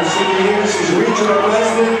captain of senior year. She's a regional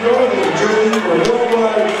president in Northern New Jersey for a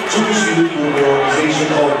worldwide Jewish youth movement organization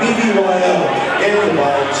called BBYL and the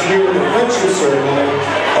volunteer in the friendship circle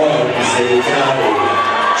of the state county.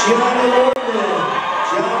 Gianna Logan.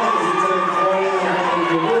 Gianna is attending Florida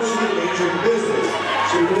University major in business.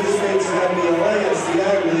 She participates in MBLA,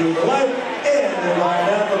 SDI, Leading for Life, and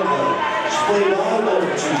Environmental Club. She played volleyball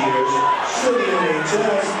for 2 years. She's in the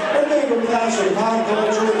NHS. Her favorite class was pop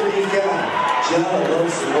culture and recap. She Gianna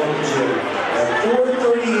loves to go to the gym at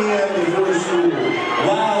 4:30 a.m. before school.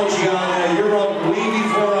 Wow, Gianna, you're up way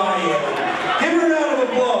before I am. Give her a round of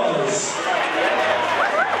applause.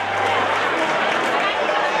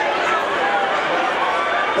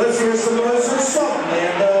 Let's hear some noise for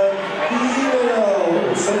Samantha.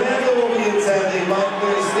 Samantha will be attending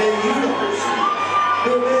Montclair State University.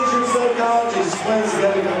 Her major in psychology, she plans to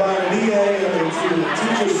get a combined BA and a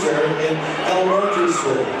teacher cert in elementary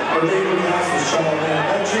school. Her favorite class is child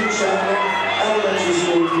elementary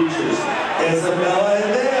school teachers. Isabella and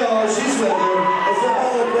Dale, she's with her.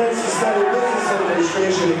 Isabella plans to study business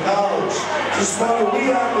administration in college. She's part of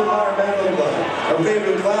We Act Environmental Club. Her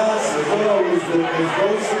favorite class is always with Ms.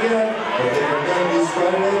 Rose again. Her favorite memory is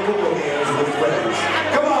Friday football games with friends.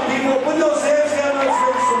 Come on, people, put those hands together. Let's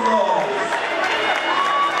make some noise.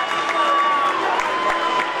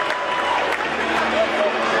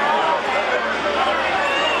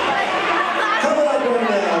 Coming up right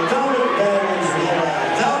now, Dominic Bannon's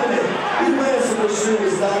Dominic, he plans to pursue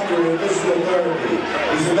his doctorate in physical therapy.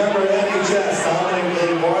 He's a member of NHS. Dominic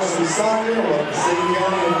played varsity soccer, won the City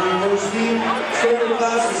County and University. His favorite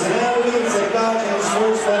class was anatomy and psychology and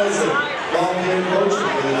sports medicine. Long-term coaching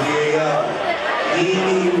for the DAL.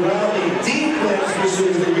 Amy Rowley, Dean plans to pursue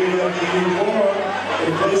his degree at the Forum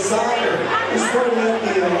and play soccer. He's part of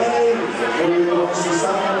FBLA, where he wants to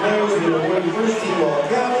soccer players be awarded first team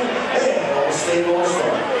All-County and All-State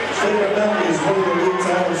All-Star. His favorite memory is winning the league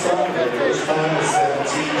title soccer for the first time in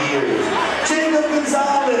 17 years. Jacob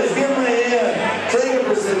Gonzalez, give him a hand. Jacob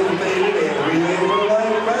participated in relay for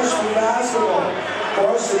life freshman basketball,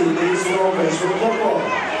 varsity baseball, freshman football.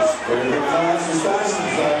 His favorite class is fashion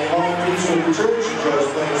design. Long teacher of the church, enjoys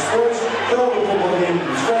playing sports, film and football game with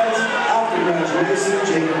his friends. After graduation,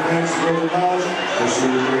 Jacob plans to go to college, pursue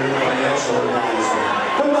a career in financial advising.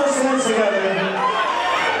 Put those hands together.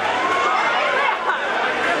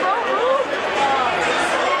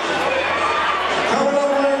 Coming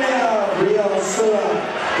up right now, Brielle Sula.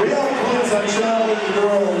 Brielle plans on traveling the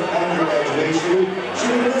world after graduation. She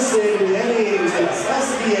participated in NAHS,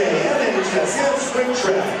 SBA, NHS, and spring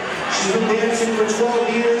track. She's been dancing for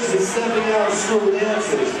 12 years and stepping out of school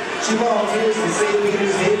dances. She volunteers in St.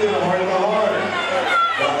 Peter's Haven and Heart to Heart.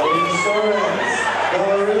 Valerie Suarez.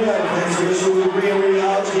 Ballerina plans to pursue a degree in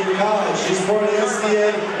radiology in college. She's part of the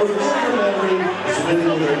SBA, but in her memory is living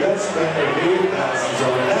with her best friend. Her favorite classes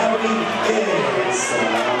are anatomy and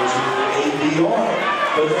psychology APR.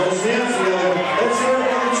 Put those hands together. Let's hear it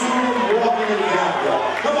for the two of them walking in the gap walk.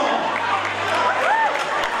 Come on.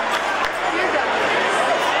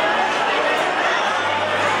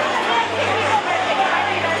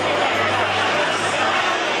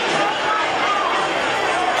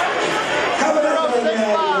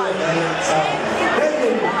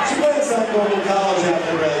 Going to college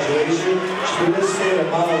after graduation. She participated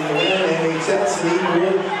in Model UN, NHS, and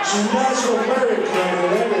EGRU. She's National Merit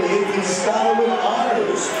Candidate and AP Scholar with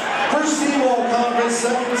Honors. First team All-Conference,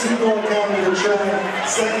 second team All-Conference in track,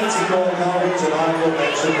 second team All-Conference in honorable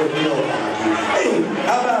mention for field hockey. Hey,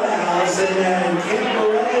 how about Allison and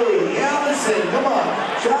Kimberly? Allison, come on.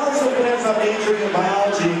 Allison plans on majoring in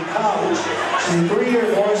biology in college. She's a 3-year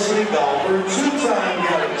varsity golfer, 2-time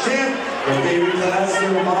Galley champ. Her favorite class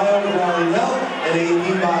is Bio, Valley Health, and AP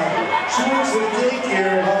Bio. She works with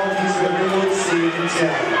daycare and volunteers for Greenwood City and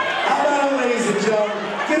Town. How about it, ladies and gentlemen?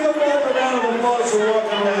 Give them all a round of applause for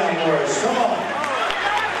walking around for us. Come on.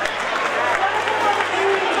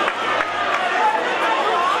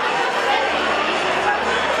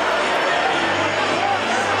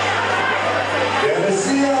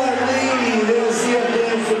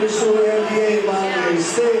 MBA, Montclair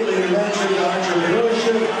State, later ventured into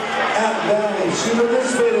entrepreneurship at Valley. She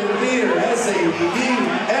participated in theater, SADD,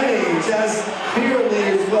 NHS, Peer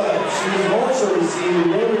Leaders Club. She has also received a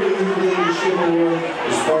Rotary Youth Leadership Award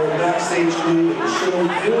as part of Backstage Crew and Show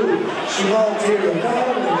Crew. She volunteered in 9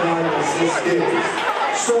 days.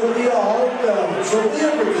 Sophia Hartfeld. Sophia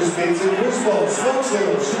participates in Wisball, Smoke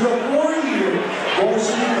Signals. She's a 4-year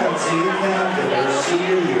varsity fencing captain her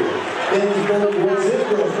senior year. Then both boys and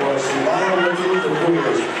girls varsity volunteering for 4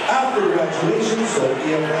 years. After graduation,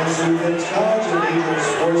 Sophia plans to attend college and major in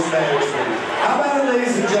sports management. How about it,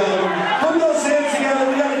 ladies and gentlemen? Put those hands together.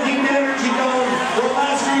 We got to keep the energy going. The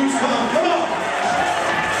last groups come. Come on.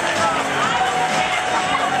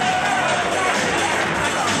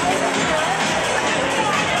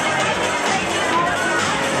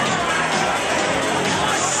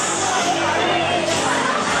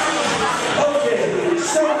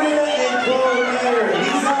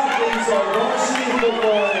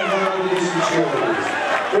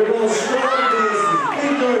 They're both strong dancers,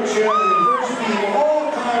 big dark cheerleaders,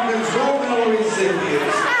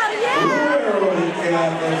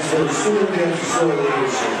 Superintendent Facility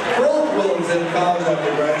Leadership. Both will attend college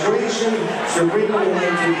after graduation. Sabrina will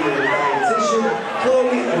enter the dietitian,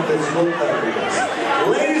 Chloe, and physical therapist.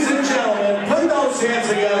 Ladies and gentlemen, put those hands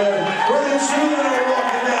together for the two that are